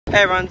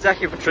Hey everyone, Zach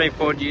here for Trinity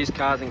Ford Used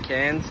Cars and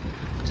Cans.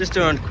 Just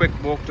doing a quick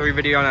walkthrough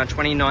video on our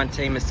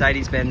 2019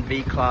 Mercedes-Benz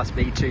V-Class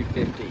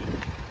V250.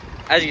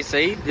 As you can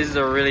see, this is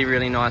a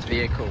really nice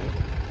vehicle.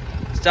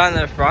 Starting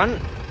at the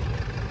front,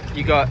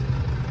 you got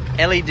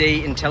LED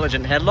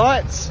intelligent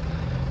headlights.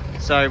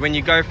 So when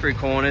you go through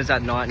corners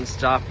at night and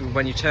stuff,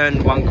 when you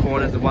turn one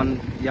corner,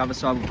 the other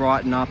side will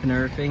brighten up and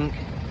everything.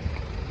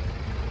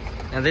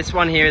 Now this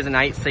one here is an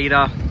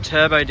 8-seater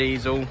turbo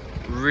diesel,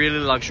 really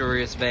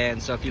luxurious van.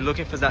 So if you're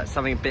looking for that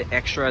something a bit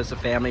extra as a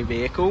family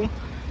vehicle,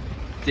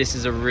 this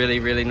is a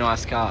really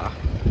nice car.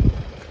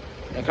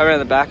 Now coming around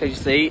the back, as you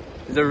see,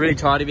 it's a really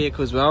tidy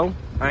vehicle as well.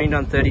 Only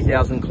done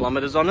 30,000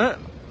 kilometers on it.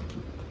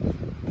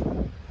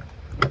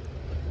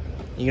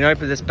 You can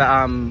open this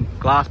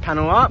glass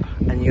panel up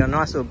and you got a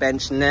nice little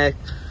bench in there.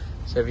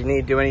 So if you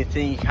need to do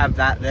anything, you have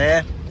that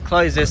there.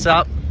 Close this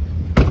up,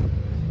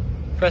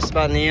 press the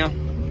button here.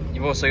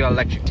 You've also got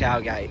electric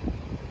tailgate.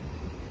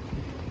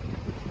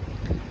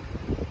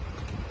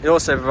 It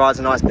also provides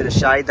a nice bit of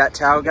shade, that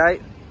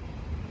tailgate.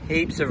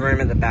 Heaps of room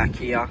at the back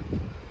here.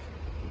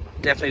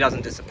 Definitely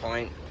doesn't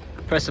disappoint.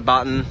 Press a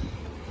button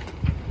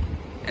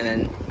and then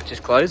it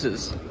just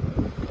closes.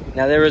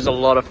 Now there is a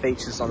lot of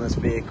features on this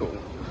vehicle.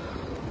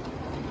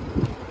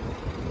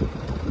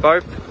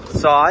 Both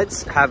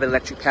sides have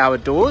electric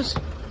powered doors.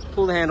 Just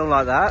pull the handle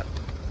like that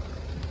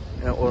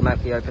and it'll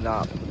automatically open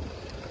up.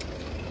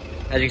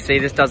 As you can see,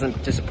 this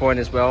doesn't disappoint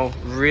as well.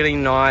 Really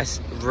nice,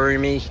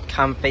 roomy,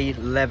 comfy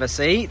leather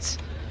seats.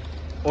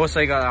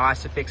 Also got an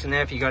ISOFIX in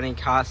there. If you got any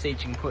car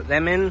seats, you can put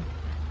them in.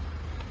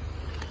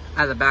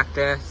 At the back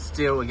there,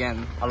 still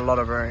again, a lot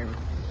of room.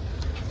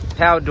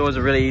 Powered doors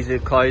are really easy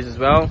to close as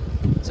well.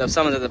 So if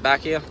someone's at the back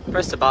here,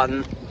 press the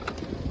button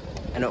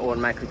and it'll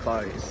automatically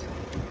close.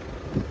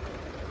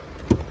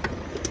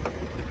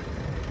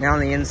 Now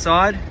on the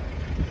inside,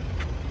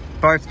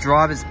 both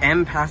driver's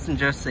and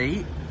passenger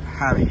seat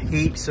have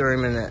heaps of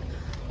room in it.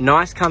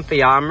 Nice comfy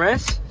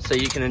armrests so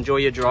you can enjoy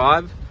your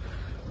drive,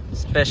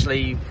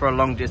 especially for a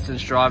long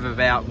distance drive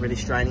without really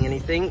straining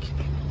anything.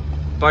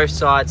 Both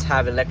sides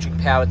have electric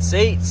powered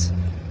seats.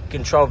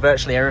 Control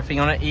virtually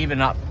everything on it,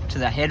 even up to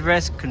the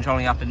headrest,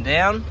 controlling up and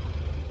down.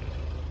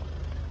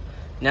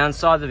 Now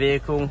inside the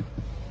vehicle,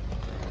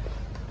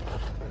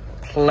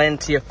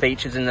 plenty of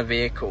features in the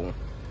vehicle.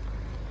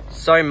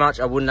 So much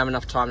I wouldn't have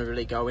enough time to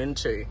really go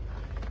into.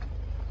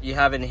 You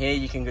have in here,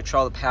 you can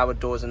control the powered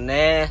doors in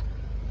there,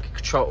 you can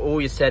control all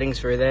your settings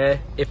through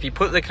there. If you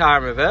put the car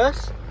in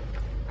reverse,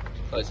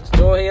 close this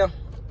door here,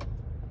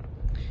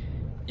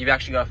 you've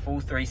actually got a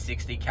full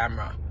 360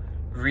 camera.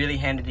 Really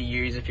handy to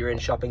use if you're in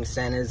shopping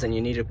centers and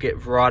you need to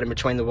get right in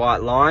between the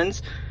white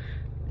lines.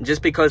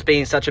 Just because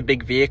being such a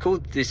big vehicle,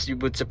 this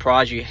would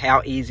surprise you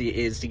how easy it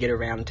is to get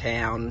around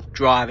town,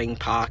 driving,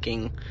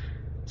 parking.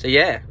 So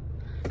yeah,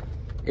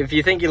 if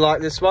you think you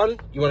like this one,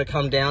 you want to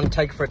come down,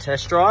 take it for a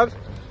test drive,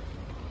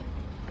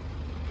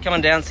 come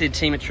on down, see the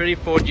team at Trinity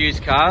Ford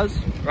Used Cars,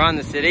 right in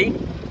the city.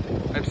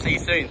 Hope to see you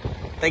soon.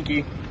 Thank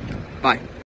you. Bye.